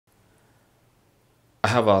I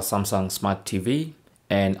have a Samsung Smart TV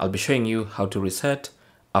and I'll be showing you how to reset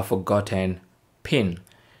a forgotten pin.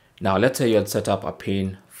 Now let's say you had set up a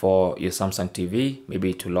pin for your Samsung TV,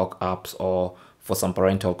 maybe to lock apps or for some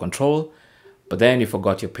parental control, but then you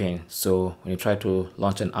forgot your pin. So when you try to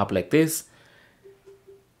launch an app like this,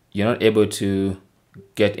 you're not able to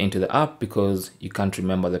get into the app because you can't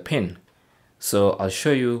remember the pin. So I'll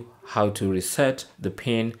show you how to reset the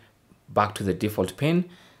pin back to the default pin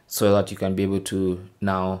so that you can be able to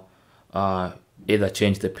now either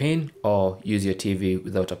change the pin or use your TV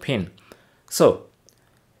without a pin. So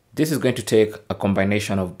this is going to take a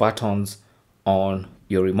combination of buttons on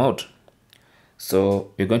your remote.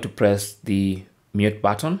 So you're going to press the mute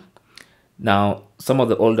button. Now, some of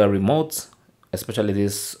the older remotes, especially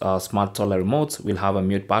these smart solar remotes, will have a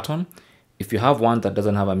mute button. If you have one that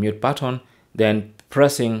doesn't have a mute button, then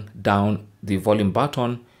pressing down the volume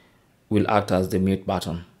button will act as the mute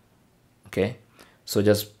button. Okay, so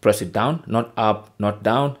just press it down, not up, not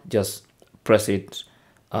down, just press it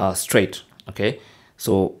straight. Okay,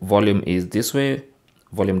 so volume is this way,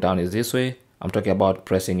 volume down is this way. I'm talking about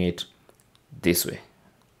pressing it this way.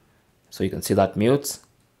 So you can see that mutes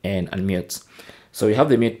and unmutes. So we have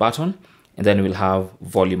the mute button, and then we'll have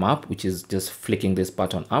volume up, which is just flicking this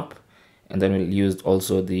button up. And then we'll use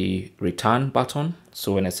also the return button.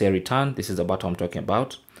 So when I say return, this is the button I'm talking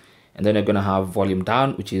about. And then you're going to have volume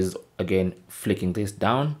down, which is again flicking this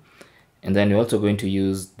down. And then we're also going to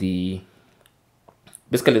use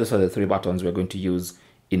basically those are the three buttons we're going to use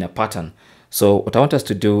in a pattern. So what I want us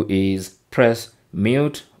to do is press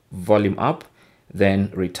mute, volume up, then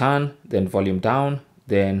return, then volume down,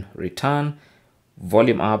 then return,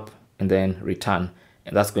 volume up, and then return.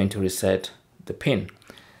 And that's going to reset the pin.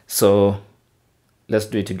 So let's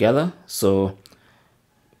do it together. So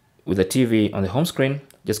with the TV on the home screen,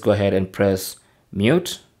 just go ahead and press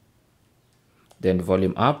mute, then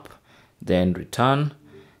volume up, then return,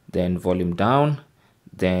 then volume down,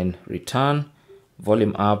 then return,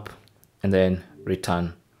 volume up, and then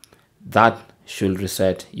return. That should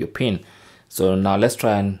reset your pin. So now let's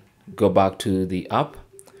try and go back to the app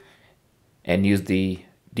and use the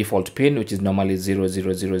default pin, which is normally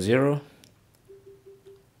 0000.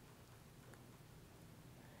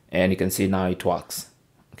 And you can see now it works.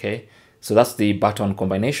 Okay, so that's the button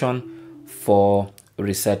combination for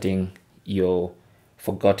resetting your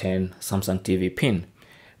forgotten Samsung TV pin.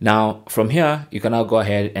 Now from here, you can now go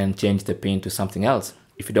ahead and change the pin to something else.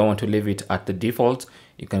 If you don't want to leave it at the default,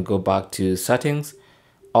 you can go back to settings,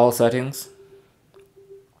 all settings,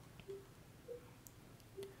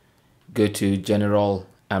 go to general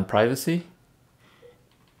and privacy,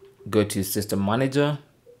 go to system manager,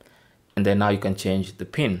 and then now you can change the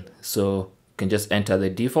pin. So you can just enter the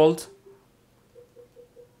default,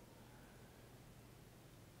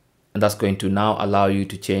 and that's going to now allow you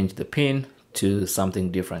to change the pin to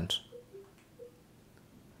something different.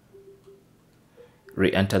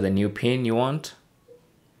 Re-enter the new pin you want,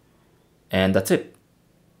 and that's it.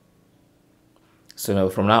 So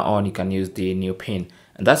from now on, you can use the new pin.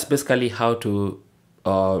 And that's basically how to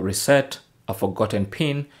reset a forgotten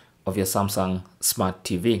pin of your Samsung Smart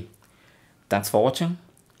TV. Thanks for watching.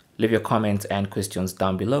 Leave your comments and questions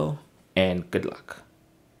down below, and good luck.